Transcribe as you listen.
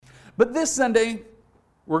But this Sunday,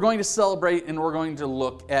 we're going to celebrate and we're going to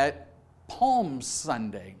look at Palm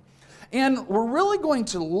Sunday. And we're really going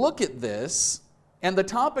to look at this and the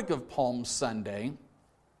topic of Palm Sunday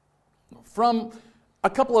from a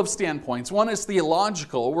couple of standpoints. One is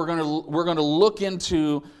theological. We're going to look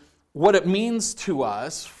into what it means to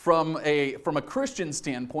us from a Christian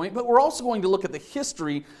standpoint, but we're also going to look at the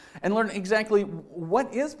history and learn exactly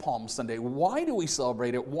what is Palm Sunday? Why do we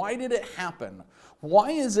celebrate it? Why did it happen?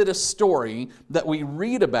 Why is it a story that we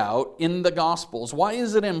read about in the Gospels? Why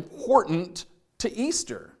is it important to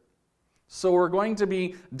Easter? So we're going to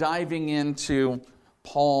be diving into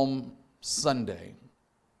Palm Sunday.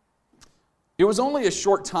 It was only a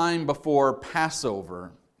short time before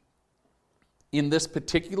Passover in this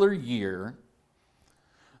particular year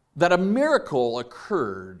that a miracle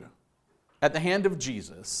occurred at the hand of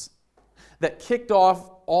Jesus that kicked off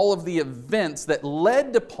all of the events that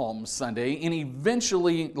led to Palm Sunday and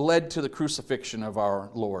eventually led to the crucifixion of our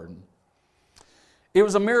Lord. It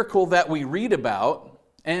was a miracle that we read about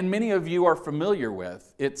and many of you are familiar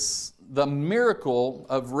with. It's the miracle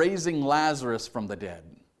of raising Lazarus from the dead.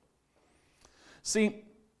 See,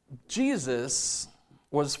 Jesus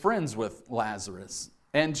was friends with Lazarus,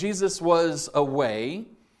 and Jesus was away,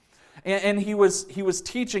 and he was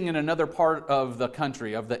teaching in another part of the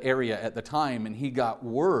country, of the area at the time, and he got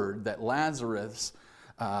word that Lazarus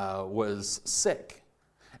was sick.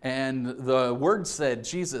 And the word said,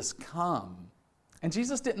 "Jesus, come." And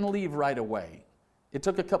Jesus didn't leave right away. It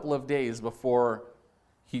took a couple of days before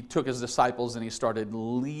he took his disciples and he started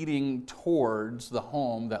leading towards the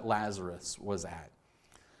home that Lazarus was at.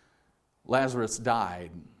 Lazarus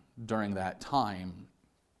died during that time.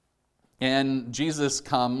 And Jesus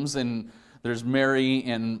comes, and there's Mary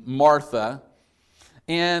and Martha.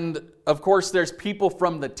 And of course, there's people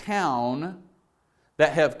from the town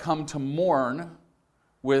that have come to mourn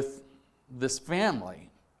with this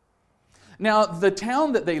family. Now, the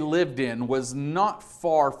town that they lived in was not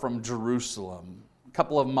far from Jerusalem, a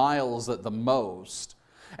couple of miles at the most.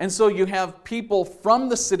 And so you have people from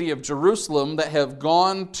the city of Jerusalem that have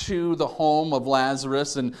gone to the home of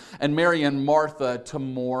Lazarus and Mary and Martha to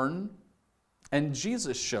mourn. And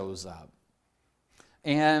Jesus shows up.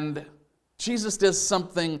 And Jesus does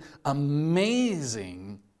something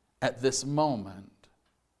amazing at this moment.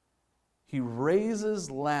 He raises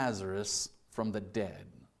Lazarus from the dead.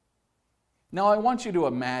 Now, I want you to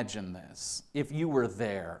imagine this if you were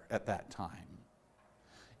there at that time.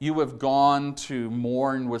 You have gone to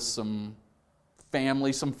mourn with some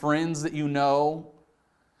family, some friends that you know,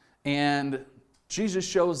 and Jesus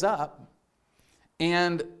shows up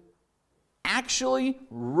and actually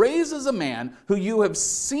raises a man who you have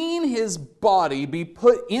seen his body be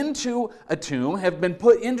put into a tomb, have been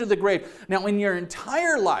put into the grave. Now, in your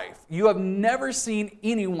entire life, you have never seen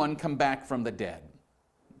anyone come back from the dead.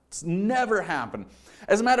 It's never happened.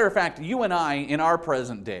 As a matter of fact, you and I, in our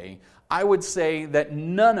present day, I would say that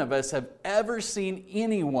none of us have ever seen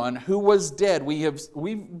anyone who was dead. We've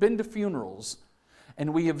been to funerals,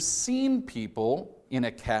 and we have seen people in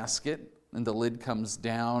a casket, and the lid comes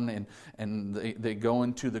down, and they go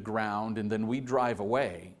into the ground, and then we drive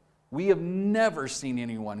away. We have never seen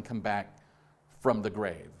anyone come back from the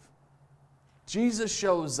grave. Jesus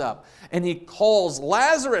shows up, and he calls,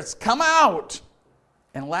 "Lazarus, come out!"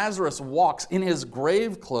 And Lazarus walks in his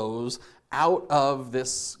grave clothes out of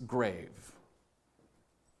this grave.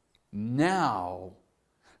 Now,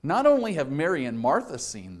 not only have Mary and Martha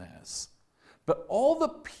seen this, but all the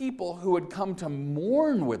people who had come to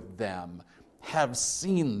mourn with them have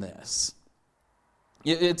seen this.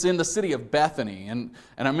 It's in the city of Bethany, and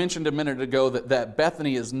I mentioned a minute ago that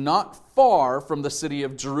Bethany is not far from the city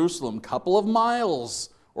of Jerusalem, a couple of miles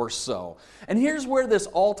or so. And here's where this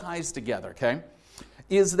all ties together, okay?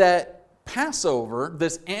 Is that Passover,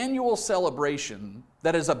 this annual celebration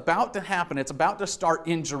that is about to happen, it's about to start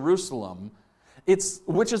in Jerusalem,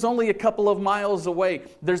 which is only a couple of miles away.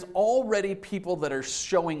 There's already people that are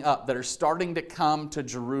showing up, that are starting to come to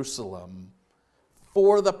Jerusalem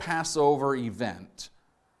for the Passover event.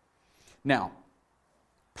 Now,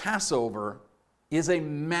 Passover is a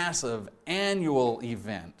massive annual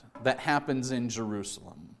event that happens in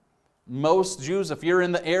Jerusalem. Most Jews, if you're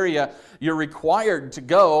in the area, you're required to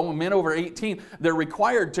go. Men over 18, they're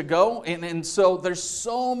required to go. And so there's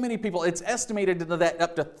so many people. It's estimated that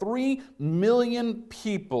up to 3 million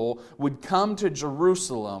people would come to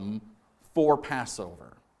Jerusalem for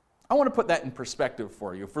Passover. I want to put that in perspective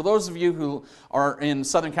for you. For those of you who are in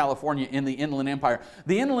Southern California in the Inland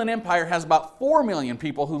Empire has about 4 million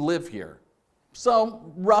people who live here. So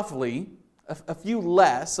roughly, a few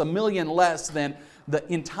less, 1 million less than the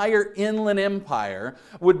entire inland empire,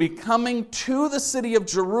 would be coming to the city of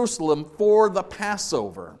Jerusalem for the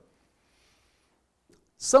Passover.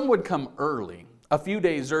 Some would come early, a few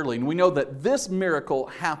days early, and we know that this miracle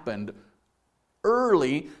happened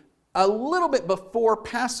early, a little bit before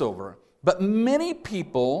Passover. But many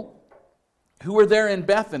people who were there in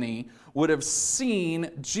Bethany would have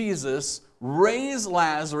seen Jesus raise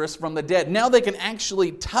Lazarus from the dead. Now they can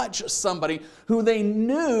actually touch somebody who they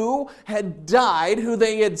knew had died, who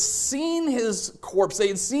they had seen his corpse, they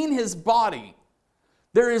had seen his body.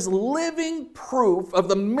 There is living proof of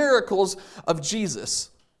the miracles of Jesus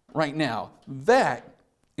right now. That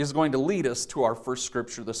is going to lead us to our first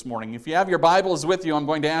scripture this morning. If you have your Bibles with you, I'm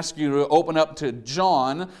going to ask you to open up to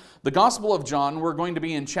John, the Gospel of John. We're going to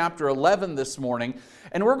be in chapter 11 this morning,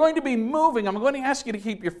 and we're going to be moving. I'm going to ask you to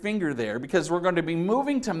keep your finger there because we're going to be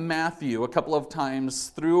moving to Matthew a couple of times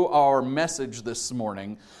through our message this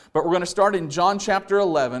morning. But we're going to start in John chapter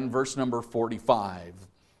 11, verse number 45.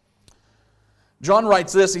 John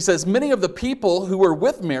writes this, he says, "Many of the people who were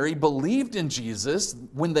with Mary believed in Jesus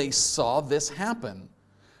when they saw this happen.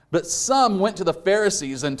 But some went to the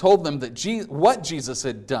Pharisees and told them that what Jesus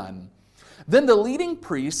had done. Then the leading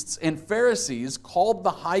priests and Pharisees called the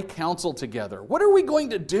high council together. 'What are we going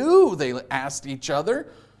to do?' they asked each other.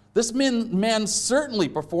 'This man certainly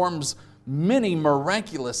performs many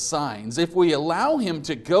miraculous signs. If we allow him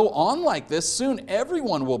to go on like this, soon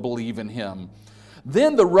everyone will believe in him.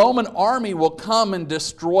 Then the Roman army will come and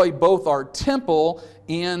destroy both our temple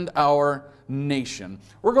and our nation.'"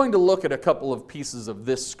 We're going to look at a couple of pieces of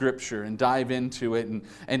this scripture and dive into it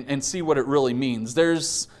and see what it really means.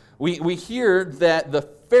 We hear that the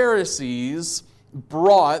Pharisees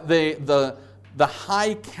brought the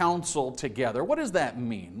high council together. What does that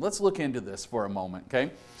mean? Let's look into this for a moment,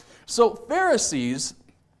 okay? So Pharisees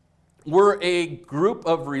were a group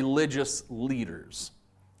of religious leaders.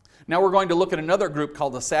 Now we're going to look at another group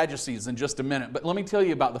called the Sadducees in just a minute, but let me tell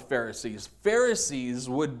you about the Pharisees. Pharisees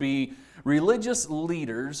would be religious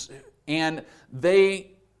leaders, and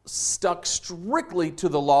they stuck strictly to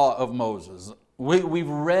the law of Moses. We've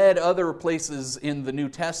read other places in the New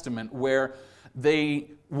Testament where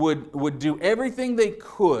they would do everything they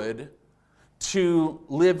could to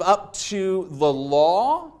live up to the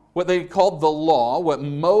law, what they called the law, what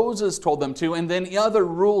Moses told them to, and then other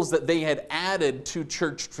rules that they had added to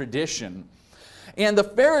church tradition. And the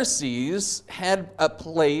Pharisees had a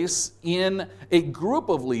place in a group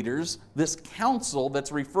of leaders, this council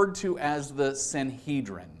that's referred to as the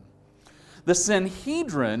Sanhedrin. The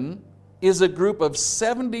Sanhedrin is a group of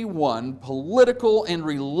 71 political and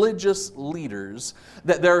religious leaders.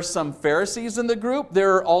 That there are some Pharisees in the group.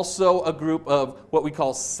 There are also a group of what we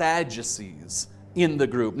call Sadducees in the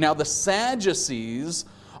group. Now the Sadducees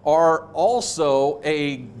are also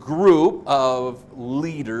a group of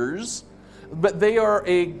leaders, but they are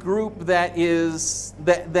a group that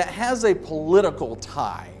has a political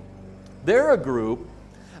tie. They're a group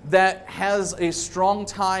that has a strong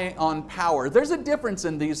tie on power. There's a difference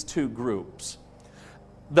in these two groups.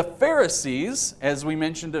 The Pharisees, as we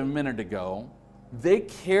mentioned a minute ago, they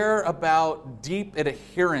care about deep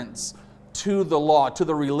adherence to the law, to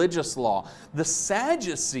the religious law. The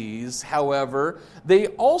Sadducees, however, they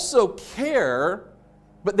also care,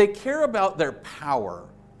 but they care about their power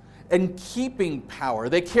and keeping power.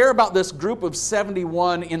 They care about this group of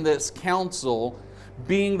 71 in this council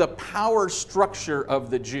being the power structure of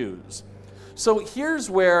the Jews. So here's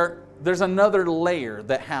where there's another layer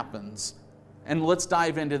that happens. And let's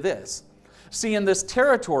dive into this. See, in this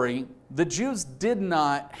territory, the Jews did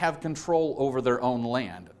not have control over their own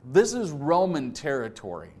land. This is Roman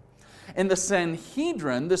territory. And the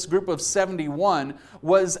Sanhedrin, this group of 71,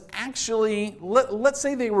 was actually, let's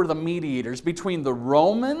say they were the mediators between the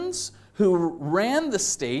Romans who ran the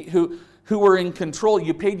state, who were in control.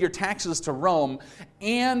 You paid your taxes to Rome,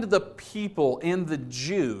 and the people and the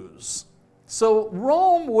Jews. So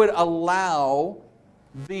Rome would allow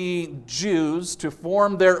the Jews to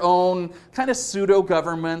form their own kind of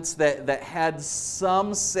pseudo-governments that had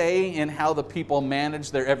some say in how the people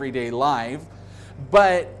managed their everyday life.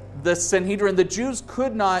 But the Sanhedrin, the Jews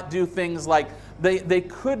could not do things like, they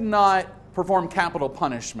could not perform capital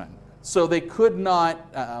punishment. So they could not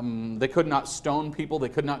stone people, they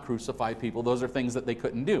could not crucify people. Those are things that they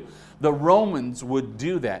couldn't do. The Romans would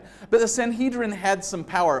do that. But the Sanhedrin had some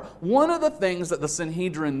power. One of the things that the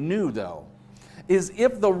Sanhedrin knew, though, is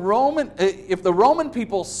if the Roman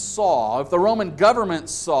people saw, if the Roman government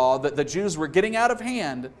saw that the Jews were getting out of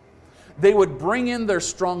hand, they would bring in their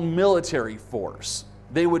strong military force.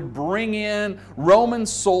 They would bring in Roman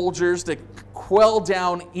soldiers to quell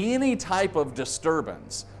down any type of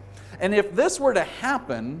disturbance. And if this were to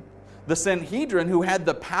happen, the Sanhedrin, who had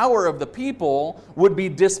the power of the people, would be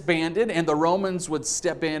disbanded, and the Romans would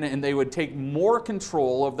step in and they would take more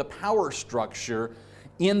control of the power structure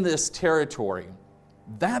in this territory.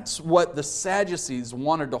 That's what the Sadducees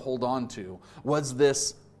wanted to hold on to, was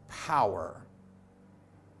this power.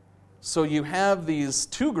 So you have these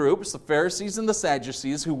two groups, the Pharisees and the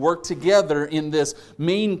Sadducees, who work together in this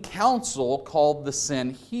main council called the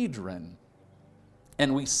Sanhedrin.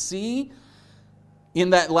 And we see in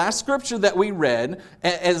that last scripture that we read,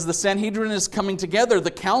 as the Sanhedrin is coming together, the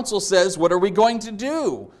council says, what are we going to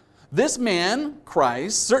do? This man,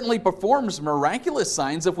 Christ, certainly performs miraculous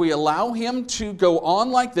signs. If we allow him to go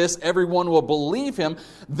on like this, everyone will believe him.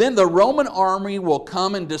 Then the Roman army will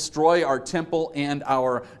come and destroy our temple and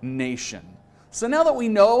our nation. So now that we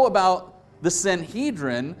know about the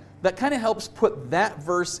Sanhedrin, that kind of helps put that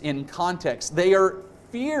verse in context. They are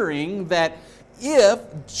fearing that if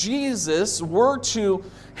Jesus were to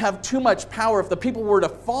have too much power, if the people were to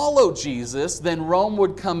follow Jesus, then Rome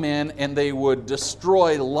would come in and they would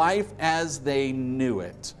destroy life as they knew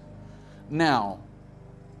it. Now,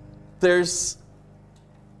 there's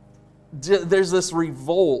this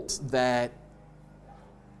revolt that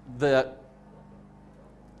the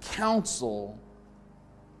council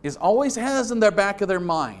always has in their back of their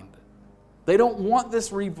mind. They don't want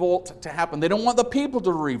this revolt to happen. They don't want the people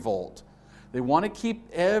to revolt. They want to keep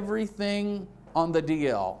everything on the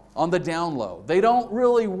DL, on the down low. They don't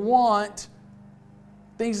really want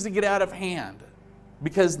things to get out of hand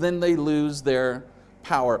because then they lose their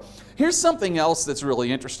power. Here's something else that's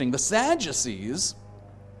really interesting. The Sadducees,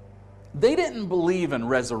 they didn't believe in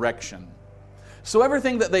resurrection. So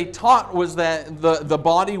everything that they taught was that the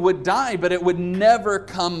body would die, but it would never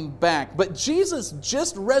come back. But Jesus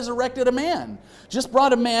just resurrected a man, just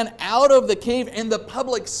brought a man out of the cave, and the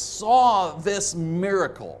public saw this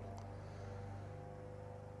miracle.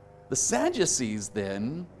 The Sadducees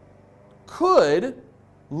then could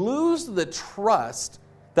lose the trust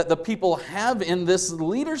that the people have in this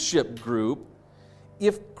leadership group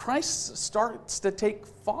if Christ starts to take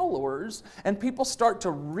followers and people start to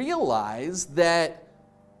realize that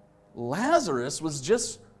Lazarus was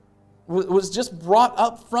just brought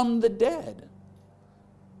up from the dead.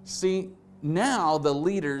 See, now the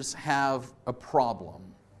leaders have a problem.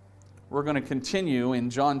 We're going to continue in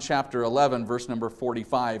John chapter 11, verse number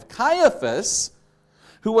 45. Caiaphas,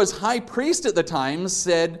 who was high priest at the time,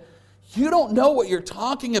 said, "You don't know what you're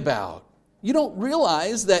talking about. You don't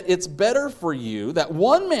realize that it's better for you that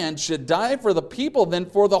one man should die for the people than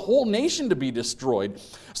for the whole nation to be destroyed."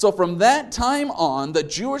 So from that time on, the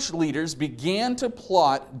Jewish leaders began to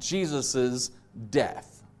plot Jesus'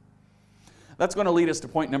 death. That's going to lead us to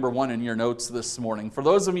point number 1 in your notes this morning. For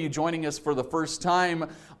those of you joining us for the first time,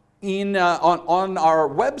 on our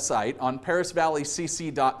website, on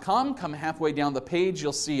parisvalleycc.com, come halfway down the page,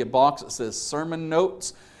 you'll see a box that says Sermon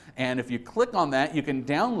Notes. And if you click on that, you can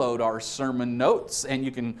download our sermon notes and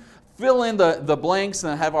you can fill in the blanks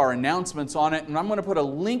and have our announcements on it. And I'm going to put a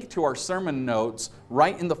link to our sermon notes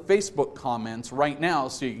right in the Facebook comments right now,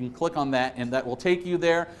 so you can click on that and that will take you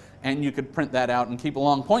there and you could print that out and keep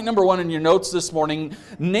along. Point number 1 in your notes this morning: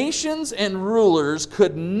 nations and rulers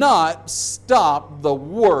could not stop the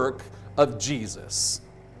work of Jesus.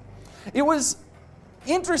 It was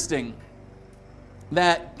interesting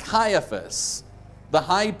that Caiaphas, the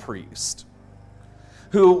high priest,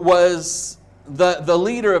 who was the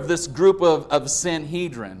leader of this group of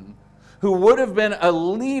Sanhedrin, who would have been a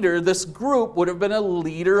leader, this group would have been a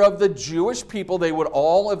leader of the Jewish people. They would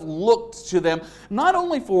all have looked to them, not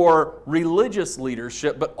only for religious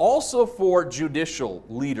leadership, but also for judicial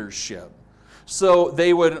leadership. So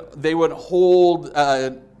they would hold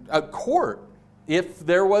a court if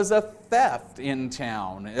there was a theft in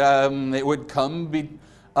town. It would come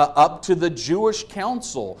up to the Jewish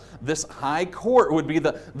council. This high court would be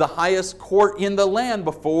the highest court in the land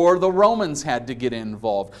before the Romans had to get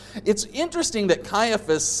involved. It's interesting that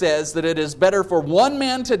Caiaphas says that it is better for one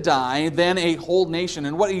man to die than a whole nation.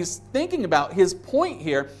 And what he's thinking about, his point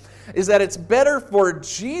here, is that it's better for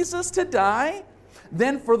Jesus to die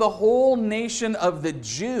than for the whole nation of the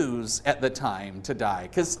Jews at the time to die.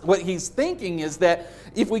 Because what he's thinking is that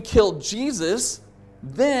if we kill Jesus,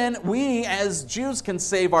 then we as Jews can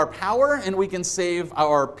save our power and we can save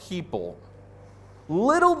our people.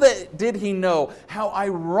 Little did he know how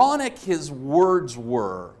ironic his words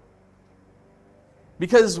were,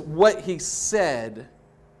 because what he said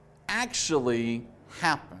actually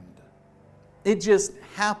happened. It just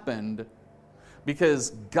happened because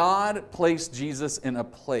God placed Jesus in a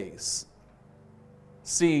place.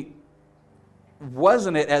 See,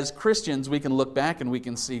 wasn't it, as Christians, we can look back and we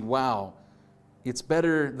can see, wow, it's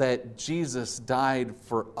better that Jesus died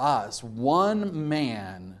for us, one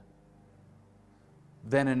man,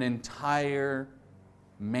 than an entire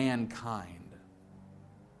mankind.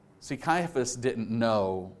 See, Caiaphas didn't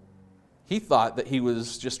know. He thought that he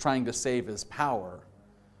was just trying to save his power.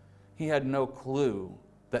 He had no clue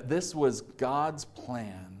that this was God's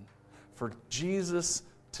plan for Jesus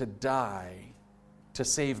to die to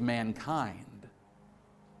save mankind.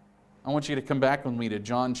 I want you to come back with me to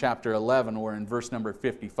John chapter 11. We're in verse number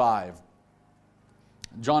 55.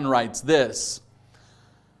 John writes this: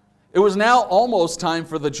 "It was now almost time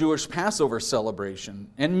for the Jewish Passover celebration,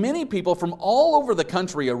 and many people from all over the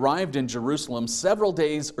country arrived in Jerusalem several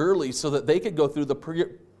days early so that they could go through the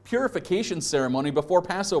purification ceremony before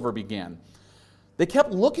Passover began. They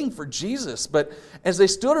kept looking for Jesus, but as they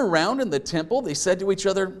stood around in the temple, they said to each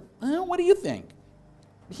other, 'What do you think?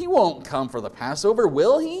 He won't come for the Passover,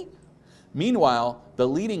 will he?' Meanwhile, the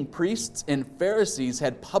leading priests and Pharisees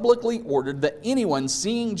had publicly ordered that anyone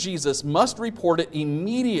seeing Jesus must report it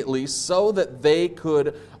immediately so that they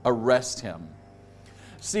could arrest him."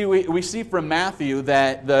 See, we see from Matthew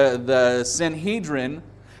that the Sanhedrin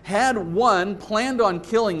had planned on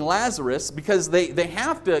killing Lazarus because they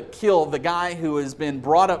have to kill the guy who has been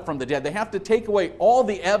brought up from the dead. They have to take away all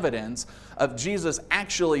the evidence of Jesus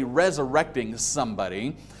actually resurrecting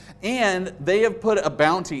somebody. And they have put a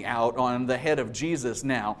bounty out on the head of Jesus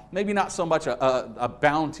now. Maybe not so much a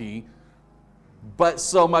bounty, but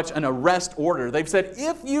so much an arrest order. They've said,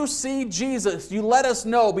 if you see Jesus, you let us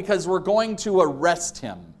know because we're going to arrest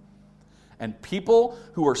him. And people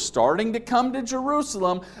who are starting to come to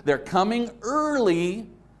Jerusalem, they're coming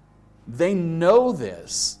early. They know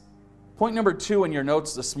this. Point number 2 in your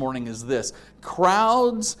notes this morning is this: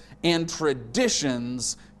 crowds and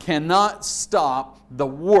traditions cannot stop the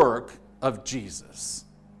work of Jesus.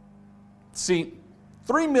 See,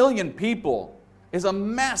 3 million people is a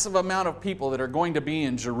massive amount of people that are going to be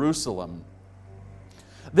in Jerusalem.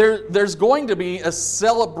 There's going to be a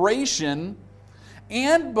celebration,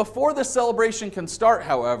 and before the celebration can start,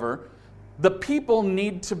 however, the people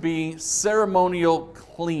need to be ceremonially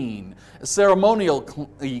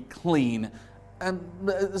clean.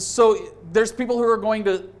 And so there's people who are going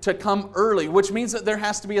to come early, which means that there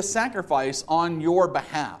has to be a sacrifice on your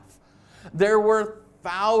behalf. There were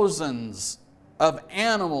thousands of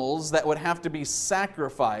animals that would have to be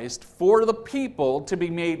sacrificed for the people to be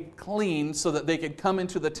made clean so that they could come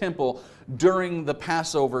into the temple during the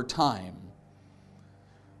Passover time.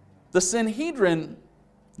 The Sanhedrin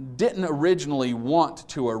didn't originally want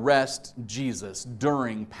to arrest Jesus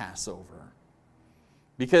during Passover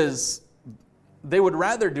because they would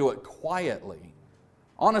rather do it quietly.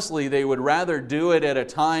 Honestly, they would rather do it at a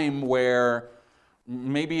time where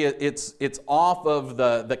maybe it's off of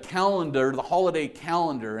the calendar, the holiday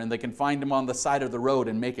calendar, and they can find him on the side of the road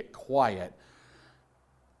and make it quiet.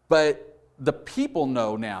 But the people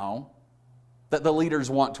know now that the leaders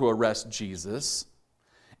want to arrest Jesus.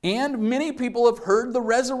 And many people have heard the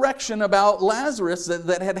resurrection about Lazarus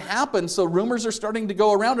that had happened, so rumors are starting to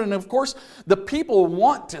go around. And of course, the people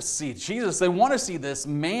want to see Jesus. They want to see this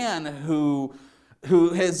man who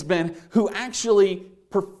actually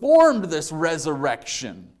performed this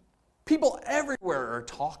resurrection. People everywhere are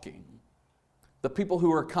talking. The people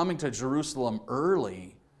who are coming to Jerusalem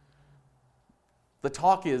early, the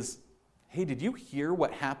talk is, hey, did you hear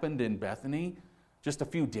what happened in Bethany just a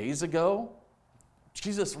few days ago?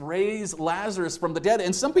 Jesus raised Lazarus from the dead.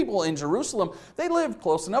 And some people in Jerusalem, they live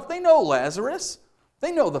close enough. They know Lazarus.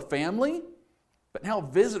 They know the family. But now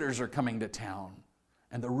visitors are coming to town.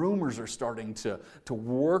 And the rumors are starting to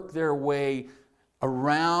work their way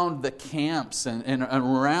around the camps and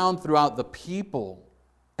around throughout the people.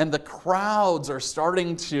 And the crowds are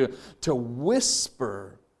starting to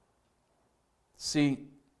whisper. See,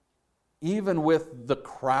 even with the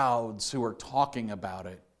crowds who are talking about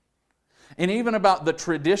it, and even about the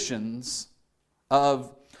traditions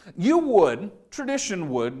of, tradition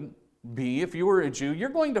would be, if you were a Jew, you're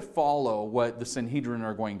going to follow what the Sanhedrin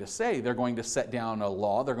are going to say. They're going to set down a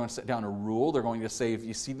law, they're going to set down a rule, they're going to say, if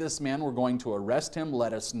you see this man, we're going to arrest him,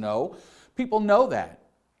 let us know. People know that.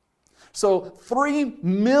 So 3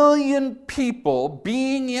 million people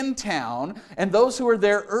being in town, and those who are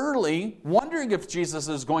there early, wondering if Jesus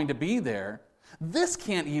is going to be there, this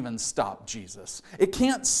can't even stop Jesus. It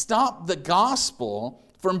can't stop the gospel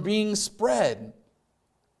from being spread.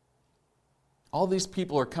 All these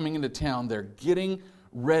people are coming into town. They're getting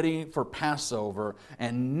ready for Passover.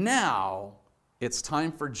 And now it's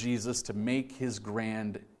time for Jesus to make his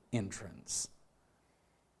grand entrance.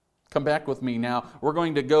 Come back with me now. We're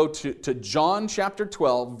going to go to John chapter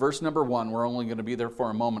 12, verse number 1. We're only going to be there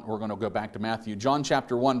for a moment. We're going to go back to Matthew. John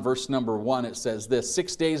chapter 1, verse number 1, it says this: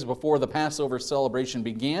 6 days before the Passover celebration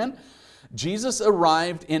began, Jesus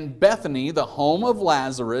arrived in Bethany, the home of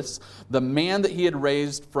Lazarus, the man that he had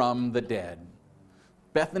raised from the dead.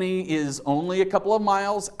 Bethany is only a couple of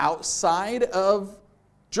miles outside of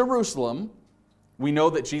Jerusalem. We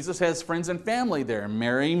know that Jesus has friends and family there,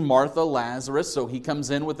 Mary, Martha, Lazarus, so he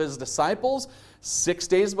comes in with his disciples 6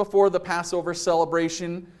 days before the Passover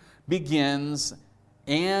celebration begins,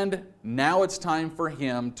 and now it's time for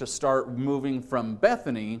him to start moving from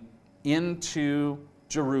Bethany into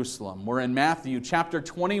Jerusalem. We're in Matthew chapter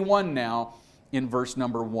 21 now, in verse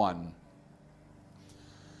number 1.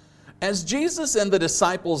 As Jesus and the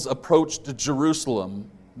disciples approached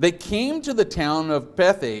Jerusalem, they came to the town of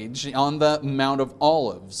Bethphage on the Mount of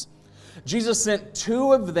Olives. Jesus sent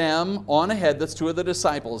 2 of them on ahead, that's 2 of the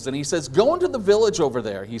disciples, and he says, "Go into the village over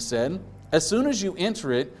there," he said. "As soon as you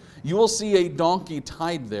enter it, you will see a donkey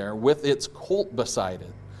tied there with its colt beside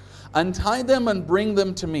it. Untie them and bring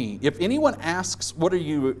them to me. If anyone asks what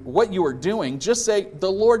you are doing, just say,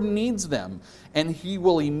 'The Lord needs them,' and he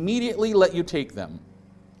will immediately let you take them."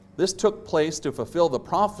 This took place to fulfill the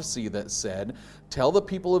prophecy that said, "Tell the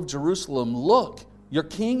people of Jerusalem, look, your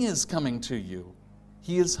king is coming to you.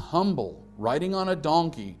 He is humble, riding on a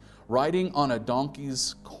donkey, riding on a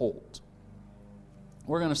donkey's colt."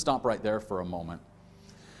 We're going to stop right there for a moment.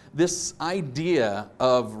 This idea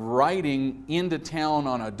of riding into town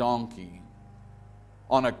on a donkey,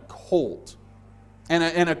 on a colt,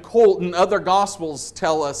 and a colt, and other Gospels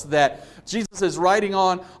tell us that Jesus is riding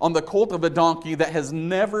on the colt of a donkey that has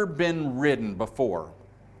never been ridden before.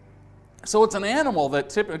 So it's an animal that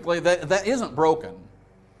typically that isn't broken.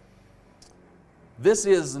 This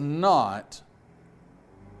is not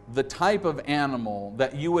the type of animal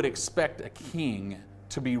that you would expect a king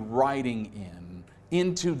to be riding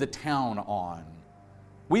into the town on.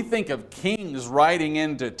 We think of kings riding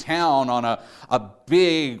into town on a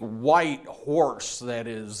big white horse that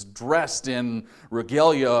is dressed in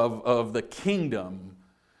regalia of the kingdom.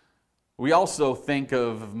 We also think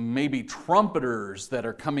of maybe trumpeters that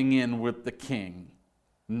are coming in with the king.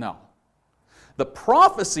 No. The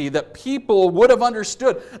prophecy that people would have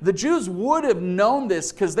understood, the Jews would have known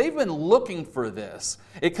this because they've been looking for this.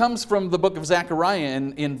 It comes from the book of Zechariah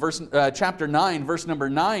in chapter 9, verse number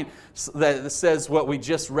 9, that says what we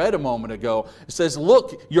just read a moment ago. It says,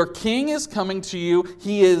 "Look, your king is coming to you.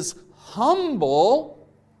 He is humble,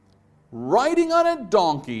 riding on a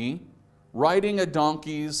donkey, riding a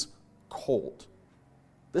donkey's colt."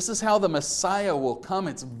 This is how the Messiah will come.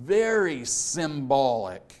 It's very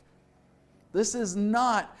symbolic. This is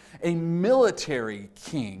not a military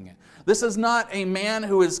king. This is not a man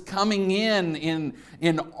who is coming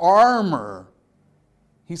in armor.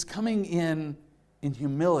 He's coming in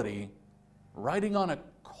humility, riding on a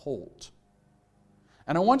colt.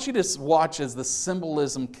 And I want you to watch as the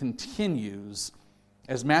symbolism continues,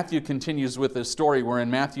 as Matthew continues with his story. We're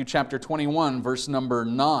in Matthew chapter 21, verse number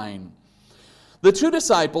 9. "The 2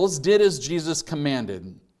 disciples did as Jesus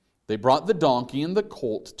commanded. They brought the donkey and the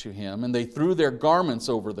colt to him, and they threw their garments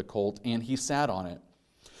over the colt, and he sat on it.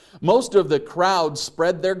 Most of the crowd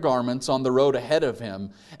spread their garments on the road ahead of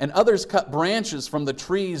him, and others cut branches from the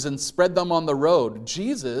trees and spread them on the road.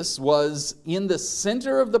 Jesus was in the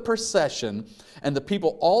center of the procession, and the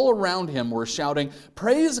people all around him were shouting,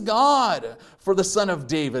 'Praise God for the Son of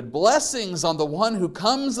David. Blessings on the one who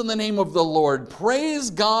comes in the name of the Lord.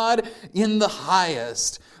 Praise God in the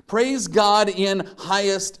highest. Praise God in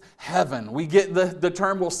highest heaven.'" We get the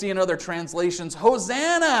term we'll see in other translations,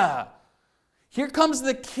 Hosanna! Here comes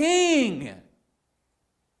the king.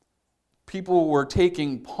 People were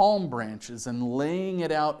taking palm branches and laying it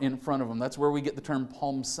out in front of them. That's where we get the term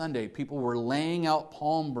Palm Sunday. People were laying out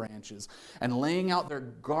palm branches and laying out their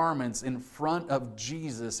garments in front of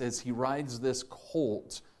Jesus as he rides this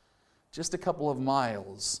colt just a couple of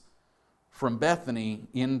miles from Bethany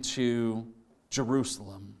into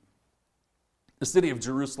Jerusalem. The city of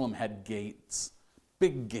Jerusalem had gates,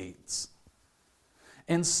 big gates.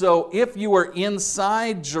 And so if you were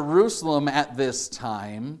inside Jerusalem at this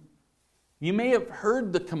time, you may have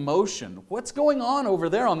heard the commotion. What's going on over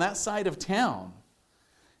there on that side of town?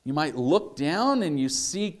 You might look down and you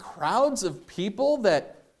see crowds of people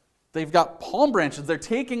that they've got palm branches. They're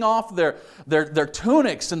taking off their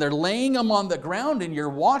tunics and they're laying them on the ground, and you're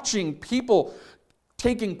watching people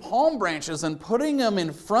taking palm branches and putting them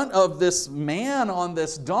in front of this man on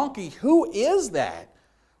this donkey. Who is that?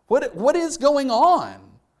 What is going on?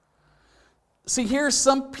 See, here's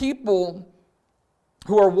some people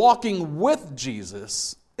who are walking with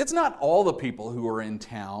Jesus. It's not all the people who are in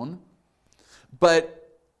town,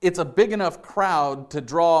 but it's a big enough crowd to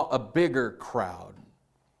draw a bigger crowd.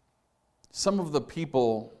 Some of the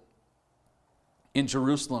people in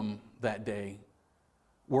Jerusalem that day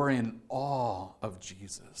were in awe of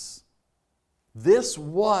Jesus. This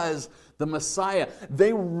was the Messiah.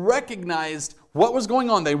 They recognized what was going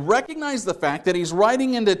on. They recognized the fact that he's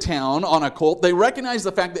riding into town on a colt. They recognized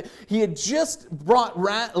the fact that he had just brought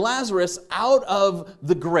Lazarus out of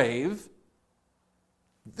the grave.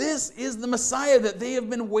 This is the Messiah that they have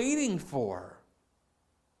been waiting for.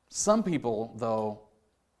 Some people, though,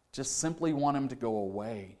 just simply want him to go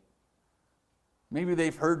away. Maybe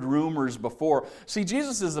they've heard rumors before. See,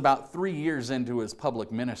 Jesus is about 3 years into his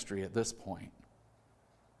public ministry at this point.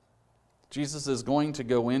 Jesus is going to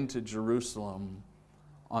go into Jerusalem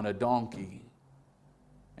on a donkey,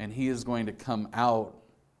 and he is going to come out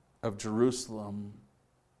of Jerusalem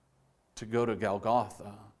to go to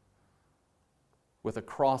Golgotha with a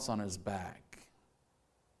cross on his back.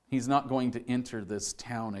 He's not going to enter this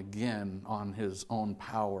town again on his own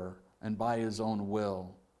power and by his own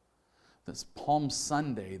will. This Palm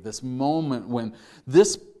Sunday, this moment when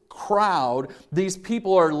this crowd, these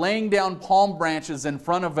people are laying down palm branches in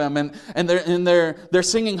front of him, and they're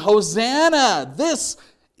singing, Hosanna! This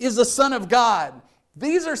is the Son of God.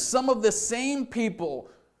 These are some of the same people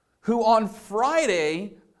who on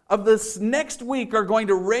Friday of this next week are going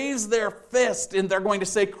to raise their fist and they're going to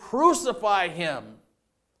say, crucify him.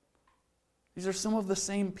 These are some of the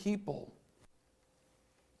same people.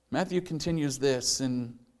 Matthew continues this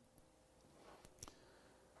in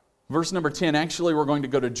verse number 10. Actually, we're going to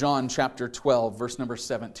go to John chapter 12, verse number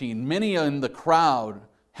 17. Many in the crowd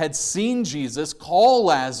had seen Jesus call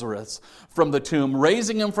Lazarus from the tomb,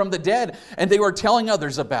 raising him from the dead, and they were telling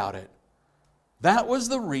others about it. That was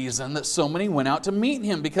the reason that so many went out to meet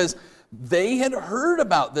him, because they had heard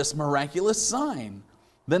about this miraculous sign.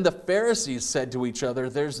 Then the Pharisees said to each other,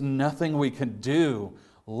 there's nothing we can do.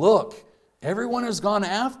 Look, everyone has gone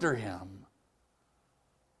after him.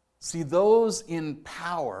 See, those in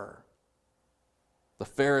power, the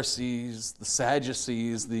Pharisees, the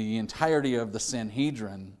Sadducees, the entirety of the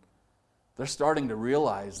Sanhedrin, they're starting to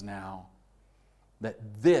realize now that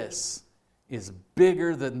this is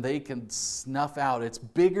bigger than they can snuff out. It's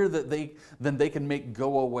bigger than they can make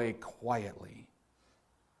go away quietly.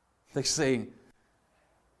 They say,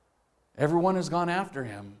 everyone has gone after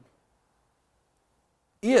him.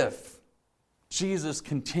 If Jesus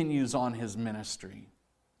continues on his ministry,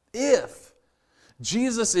 if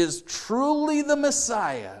Jesus is truly the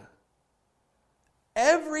Messiah,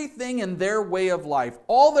 everything in their way of life,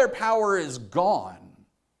 all their power is gone.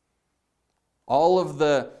 All of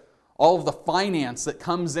the finance that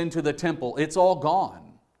comes into the temple, it's all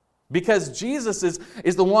gone. Because Jesus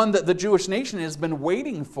is the one that the Jewish nation has been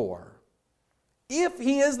waiting for. If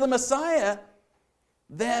he is the Messiah,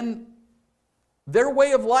 then their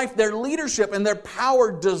way of life, their leadership, and their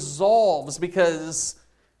power dissolves, because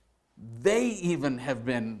they even have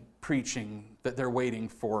been preaching that they're waiting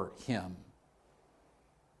for him.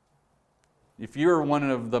 If you're one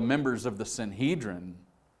of the members of the Sanhedrin,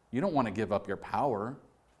 you don't want to give up your power.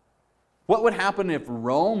 What would happen if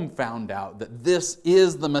Rome found out that this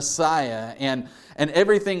is the Messiah and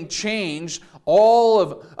everything changed? All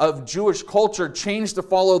of Jewish culture changed to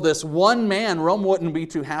follow this one man. Rome wouldn't be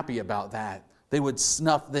too happy about that. They would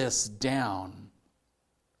snuff this down.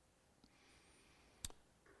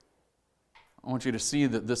 I want you to see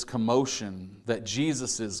that this commotion that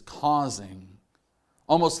Jesus is causing,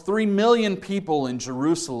 almost 3 million people in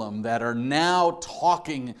Jerusalem that are now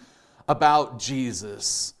talking about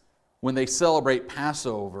Jesus when they celebrate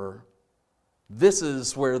Passover, this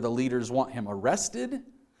is where the leaders want him arrested,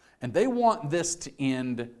 and they want this to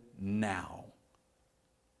end now.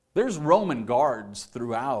 There's Roman guards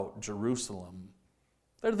throughout Jerusalem.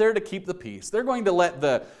 They're there to keep the peace. They're going to let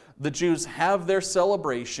the Jews have their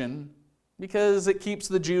celebration because it keeps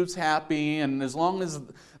the Jews happy, and as long as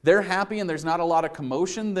they're happy and there's not a lot of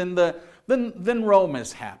commotion, then Rome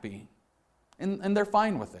is happy, and they're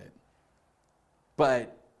fine with it.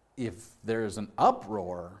 But if there's an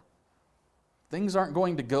uproar, things aren't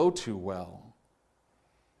going to go too well.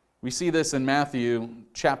 We see this in Matthew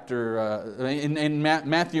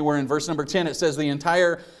Matthew, where in verse number 10 it says the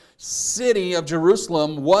entire city of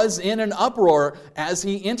Jerusalem was in an uproar as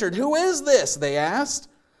he entered. Who is this? They asked.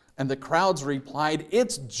 And the crowds replied,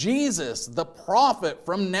 it's Jesus, the prophet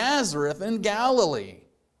from Nazareth in Galilee.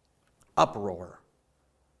 Uproar.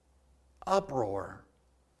 Uproar.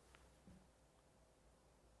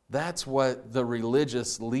 That's what the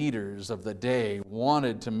religious leaders of the day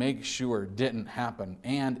wanted to make sure didn't happen.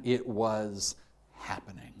 And it was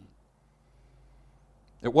happening.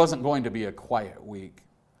 It wasn't going to be a quiet week.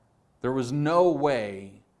 There was no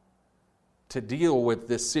way to deal with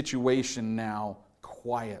this situation now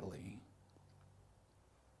quietly.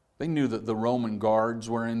 They knew that the Roman guards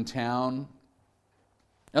were in town.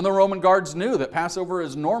 And the Roman guards knew that Passover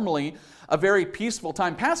is normally a very peaceful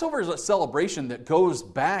time. Passover is a celebration that goes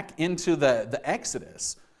back into the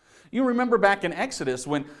Exodus. You remember back in Exodus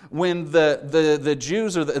when the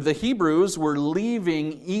Jews or the Hebrews were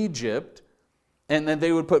leaving Egypt, and then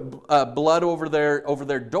they would put blood over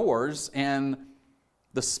their doors, and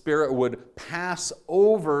the Spirit would pass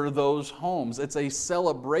over those homes. It's a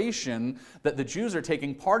celebration that the Jews are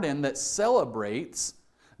taking part in that celebrates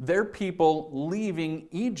their people leaving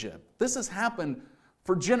Egypt. This has happened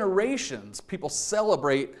for generations. People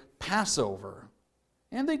celebrate Passover.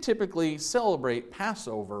 And they typically celebrate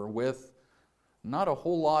Passover with not a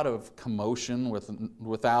whole lot of commotion,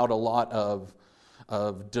 without a lot of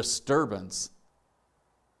disturbance.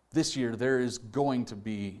 This year there is going to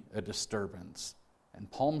be a disturbance. And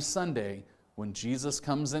Palm Sunday, when Jesus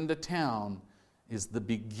comes into town, is the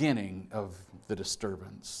beginning of the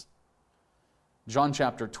disturbance. John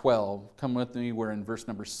chapter 12, come with me, we're in verse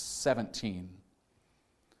number 17.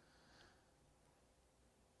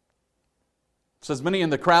 It says, many in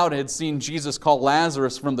the crowd had seen Jesus call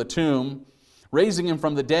Lazarus from the tomb, raising him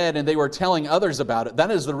from the dead, and they were telling others about it. That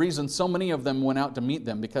is the reason so many of them went out to meet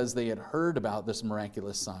them, because they had heard about this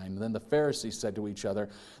miraculous sign. Then the Pharisees said to each other,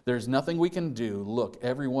 there's nothing we can do. Look,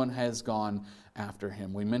 everyone has gone after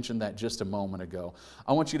him. We mentioned that just a moment ago.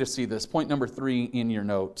 I want you to see this. Point number 3 in your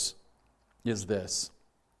notes is this.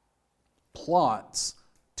 Plots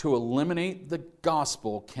to eliminate the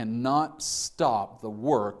gospel cannot stop the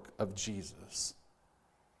work of Jesus.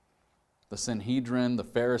 The Sanhedrin, the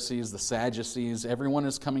Pharisees, the Sadducees, everyone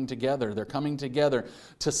is coming together. They're coming together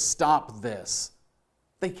to stop this.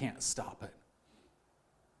 They can't stop it.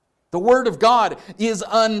 The Word of God is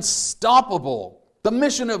unstoppable. The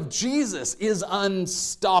mission of Jesus is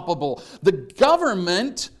unstoppable. The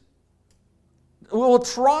government will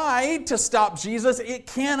try to stop Jesus. It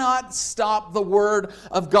cannot stop the Word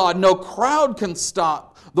of God. No crowd can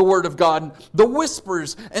stop the Word of God. The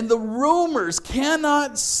whispers and the rumors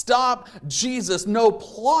cannot stop Jesus. No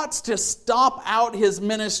plots to stop out His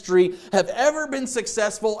ministry have ever been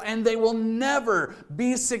successful, and they will never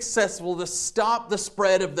be successful to stop the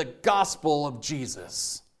spread of the gospel of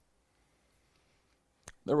Jesus.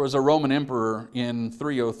 There was a Roman emperor in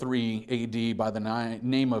 303 AD by the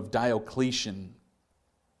name of Diocletian.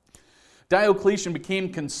 Diocletian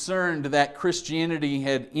became concerned that Christianity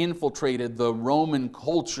had infiltrated the Roman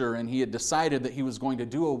culture, and he had decided that he was going to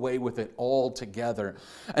do away with it altogether.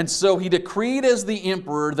 And so he decreed as the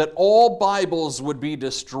emperor that all Bibles would be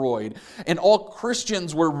destroyed, and all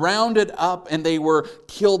Christians were rounded up and they were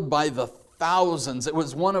killed by the thousands. It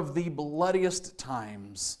was one of the bloodiest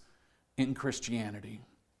times in Christianity.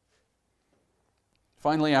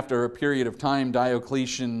 Finally, after a period of time,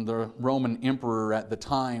 Diocletian, the Roman emperor at the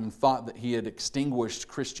time, thought that he had extinguished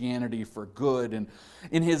Christianity for good. And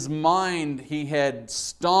in his mind, he had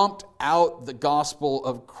stomped out the gospel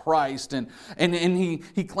of Christ. And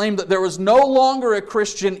he claimed that there was no longer a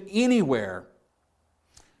Christian anywhere.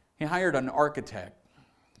 He hired an architect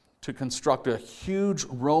to construct a huge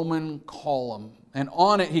Roman column. And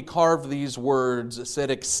on it he carved these words. It said,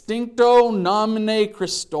 Extincto nomine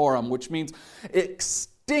Christorum, which means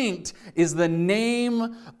extinct is the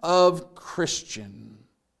name of Christian.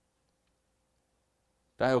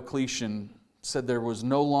 Diocletian said there was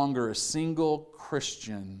no longer a single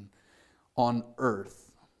Christian on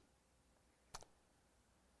earth.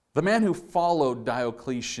 The man who followed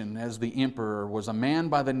Diocletian as the emperor was a man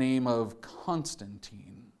by the name of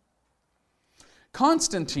Constantine.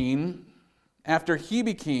 Constantine, after he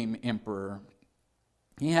became emperor,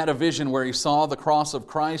 he had a vision where he saw the cross of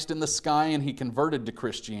Christ in the sky, and he converted to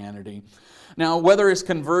Christianity. Now, whether his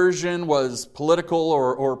conversion was political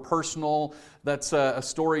or personal, that's a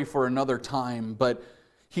story for another time. But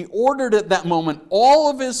he ordered at that moment all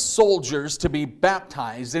of his soldiers to be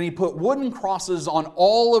baptized, and he put wooden crosses on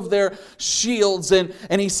all of their shields, and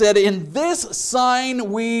he said, in this sign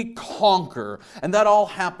we conquer. And that all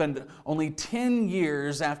happened only 10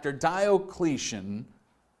 years after Diocletian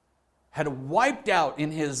had wiped out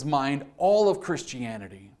in his mind all of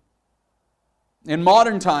Christianity. In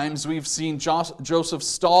modern times, we've seen Joseph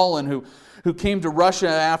Stalin, who came to Russia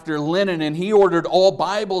after Lenin, and he ordered all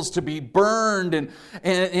Bibles to be burned,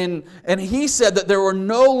 and he said that there will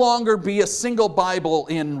no longer be a single Bible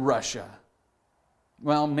in Russia.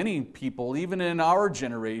 Well, many people, even in our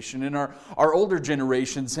generation, in our older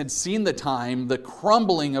generations, had seen the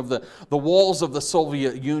crumbling of the walls of the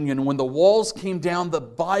Soviet Union. When the walls came down, the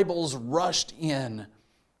Bibles rushed in.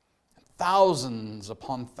 Thousands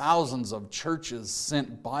upon thousands of churches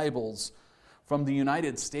sent Bibles from the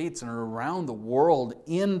United States and around the world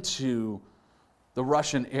into the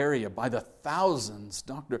Russian area by the thousands.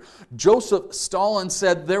 Dr. Joseph Stalin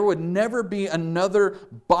said there would never be another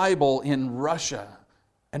Bible in Russia.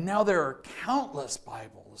 And now there are countless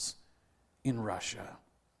Bibles in Russia.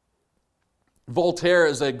 Voltaire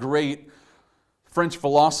is a great French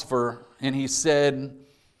philosopher, and he said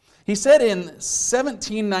in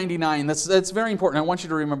 1799, that's very important, I want you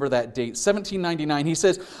to remember that date, 1799, he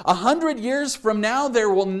says, 100 years from now there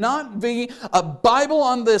will not be a Bible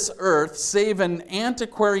on this earth save an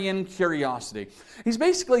antiquarian curiosity. He's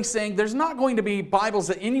basically saying there's not going to be Bibles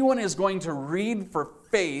that anyone is going to read for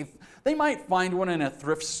faith. They might find one in a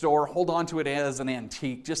thrift store, hold on to it as an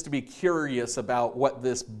antique, just to be curious about what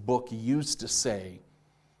this book used to say.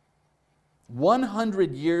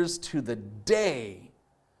 100 years to the day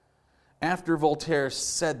after Voltaire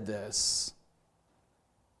said this,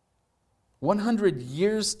 100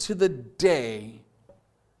 years to the day,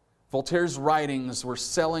 Voltaire's writings were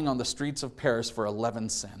selling on the streets of Paris for 11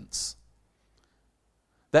 cents.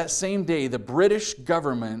 That same day, the British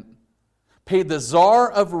government paid the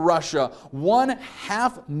Tsar of Russia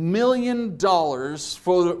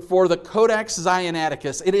 $500,000 for the Codex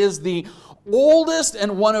Sinaiticus. It is the oldest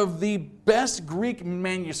and one of the best Greek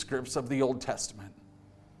manuscripts of the Old Testament.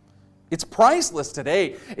 It's priceless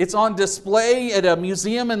today. It's on display at a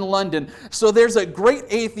museum in London. So there's a great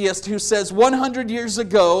atheist who says 100 years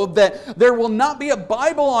ago that there will not be a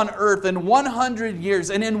Bible on earth in 100 years.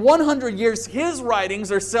 And in 100 years, his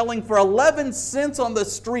writings are selling for 11 cents on the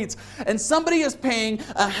streets. And somebody is paying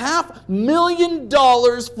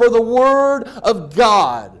 $500,000 for the Word of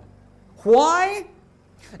God. Why?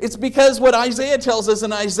 It's because what Isaiah tells us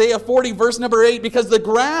in Isaiah 40, verse number 8, because the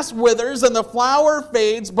grass withers and the flower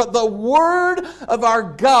fades, but the word of our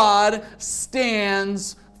God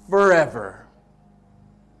stands forever.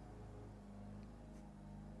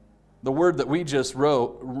 The word that we just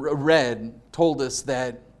read told us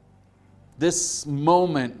that this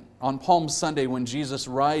moment on Palm Sunday when Jesus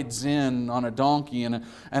rides in on a donkey and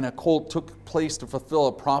a colt took place to fulfill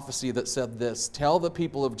a prophecy that said this, "Tell the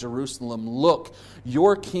people of Jerusalem, look,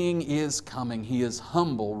 your king is coming. He is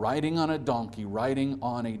humble, riding on a donkey, riding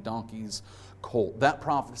on a donkey's colt." That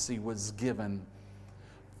prophecy was given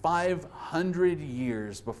 500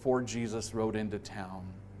 years before Jesus rode into town.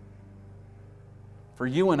 For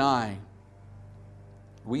you and I,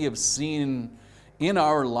 we have seen in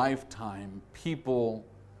our lifetime people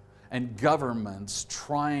and governments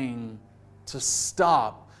trying to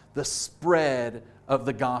stop the spread of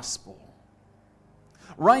the gospel.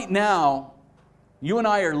 Right now, you and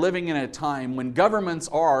I are living in a time when governments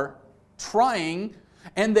are trying,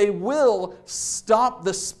 and they will stop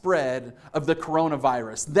the spread of the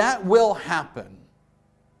coronavirus. That will happen.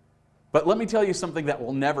 But let me tell you something that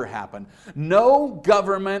will never happen. No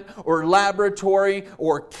government or laboratory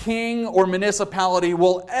or king or municipality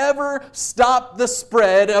will ever stop the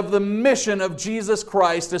spread of the mission of Jesus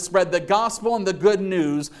Christ to spread the gospel and the good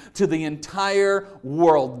news to the entire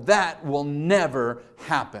world. That will never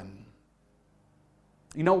happen.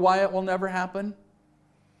 You know why it will never happen?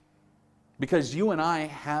 Because you and I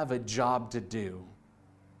have a job to do.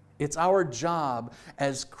 It's our job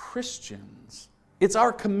as Christians. It's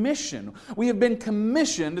our commission. We have been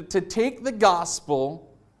commissioned to take the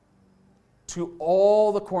gospel to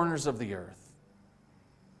all the corners of the earth.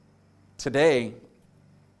 Today,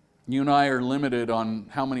 you and I are limited on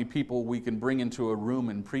how many people we can bring into a room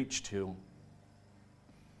and preach to.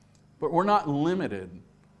 But we're not limited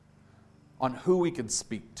on who we can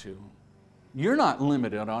speak to. You're not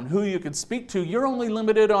limited on who you can speak to. You're only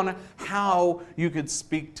limited on how you could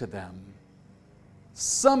speak to them.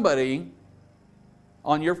 Somebody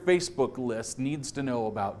on your Facebook list needs to know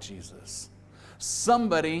about Jesus.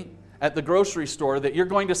 Somebody at the grocery store that you're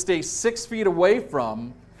going to stay 6 feet away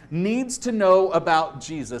from needs to know about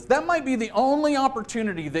Jesus. That might be the only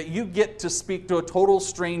opportunity that you get to speak to a total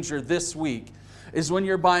stranger this week, is when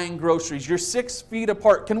you're buying groceries. You're 6 feet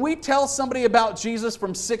apart. Can we tell somebody about Jesus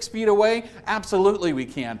from 6 feet away? Absolutely we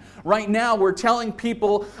can. Right now we're telling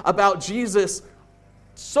people about Jesus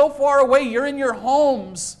so far away. You're in your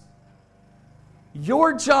homes.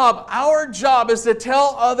 Your job, our job, is to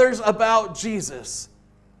tell others about Jesus.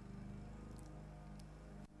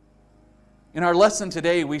 In our lesson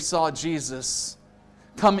today, we saw Jesus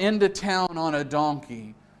come into town on a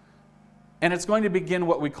donkey. And it's going to begin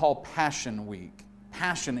what we call Passion Week.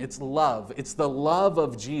 passion, it's love. It's the love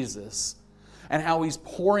of Jesus and how he's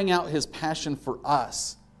pouring out his passion for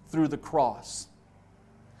us through the cross.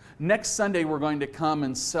 Next Sunday, we're going to come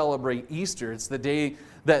and celebrate Easter. It's the day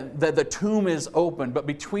that the tomb is open. But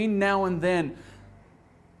between now and then,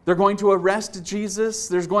 they're going to arrest Jesus.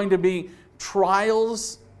 There's going to be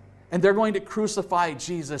trials, and they're going to crucify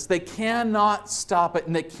Jesus. They cannot stop it,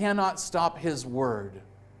 and they cannot stop his word.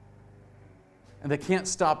 And they can't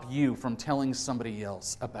stop you from telling somebody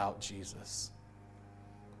else about Jesus.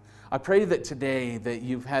 I pray that today that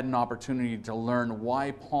you've had an opportunity to learn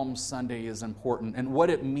why Palm Sunday is important and what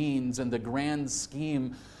it means in the grand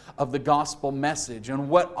scheme of the gospel message and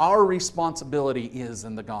what our responsibility is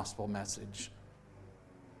in the gospel message.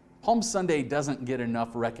 Palm Sunday doesn't get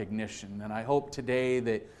enough recognition, and I hope today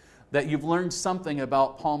that you've learned something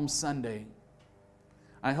about Palm Sunday.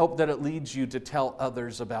 I hope that it leads you to tell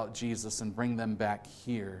others about Jesus and bring them back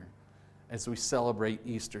here as we celebrate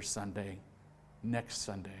Easter Sunday next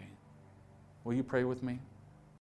Sunday. Will you pray with me?